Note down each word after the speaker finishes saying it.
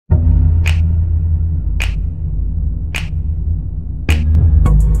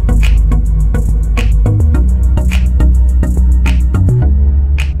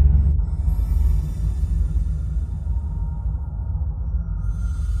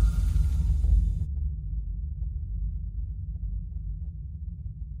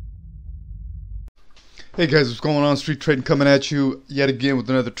Hey guys, what's going on? Street Trading coming at you yet again with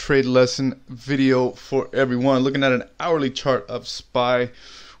another trade lesson video for everyone. Looking at an hourly chart of SPY. We're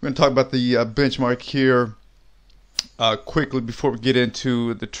going to talk about the benchmark here quickly before we get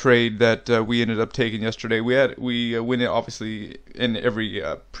into the trade that we ended up taking yesterday. We went in, obviously, in every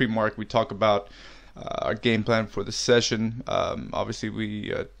pre-market. We talk about our game plan for the session. Obviously,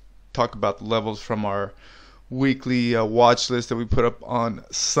 we talk about the levels from our weekly watch list that we put up on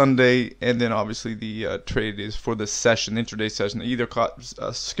Sunday, and then obviously the trade is for the session, intraday session, either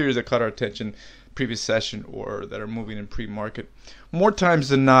securities that caught our attention previous session or that are moving in pre-market. More times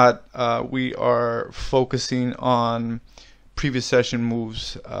than not, we are focusing on previous session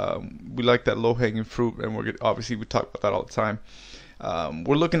moves. We like that low-hanging fruit, and obviously we talk about that all the time.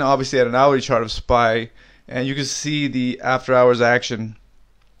 We're looking obviously at an hourly chart of SPY, and you can see the after-hours action.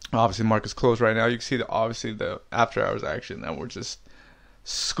 Obviously, market's closed right now. You can see obviously the after hours action that we're just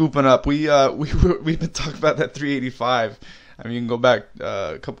scooping up. We've been talking about that 385. I mean, you can go back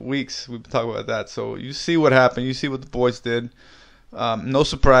a couple weeks. We've been talking about that. So you see what happened. You see what the boys did. No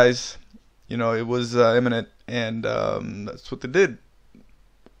surprise. You know, it was imminent, and that's what they did.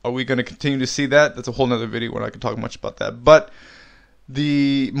 Are we going to continue to see that? That's a whole nother video. We're not going to talk much about that. But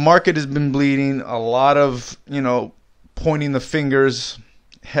the market has been bleeding. A lot of, pointing the fingers,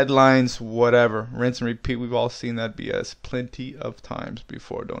 headlines, whatever, rinse and repeat. We've all seen that BS plenty of times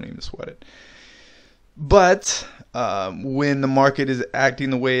before. Don't even sweat it. But when the market is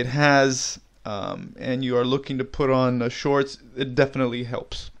acting the way it has, and you are looking to put on shorts, it definitely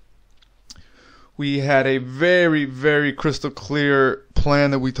helps. We had a very, very crystal clear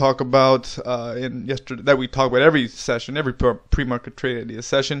plan that we talk about yesterday. That we talk about every session, every pre-market trade idea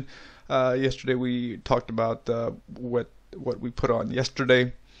session. Yesterday we talked about what we put on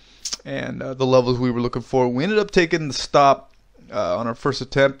yesterday and the levels we were looking for. We ended up taking the stop on our first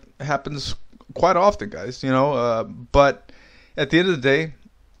attempt. It happens quite often, guys, but at the end of the day,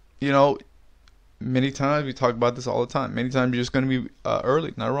 many times we talk about this all the time. Many times you're just going to be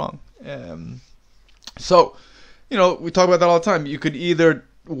early, not wrong. So we talk about that all the time. You could either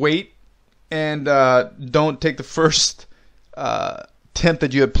wait and don't take the first attempt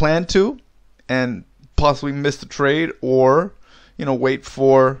that you had planned to and possibly miss the trade, or wait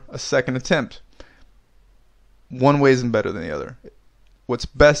for a second attempt. One way isn't better than the other. What's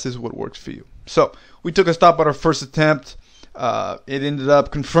best is what works for you. So we took a stop on our first attempt. It ended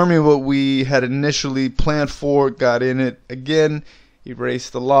up confirming what we had initially planned for. Got in it again,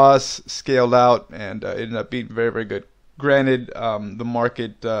 erased the loss, scaled out, and ended up being very, very good. Granted, the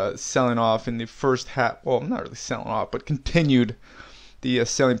market selling off in the first half, well, not really selling off, but continued the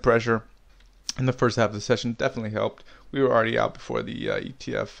selling pressure in the first half of the session. Definitely helped. We were already out before the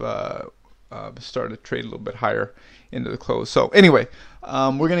ETF started to trade a little bit higher into the close. So anyway,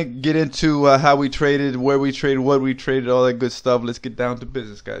 we're going to get into how we traded, where we traded, what we traded, all that good stuff. Let's get down to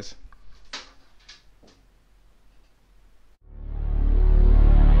business, guys.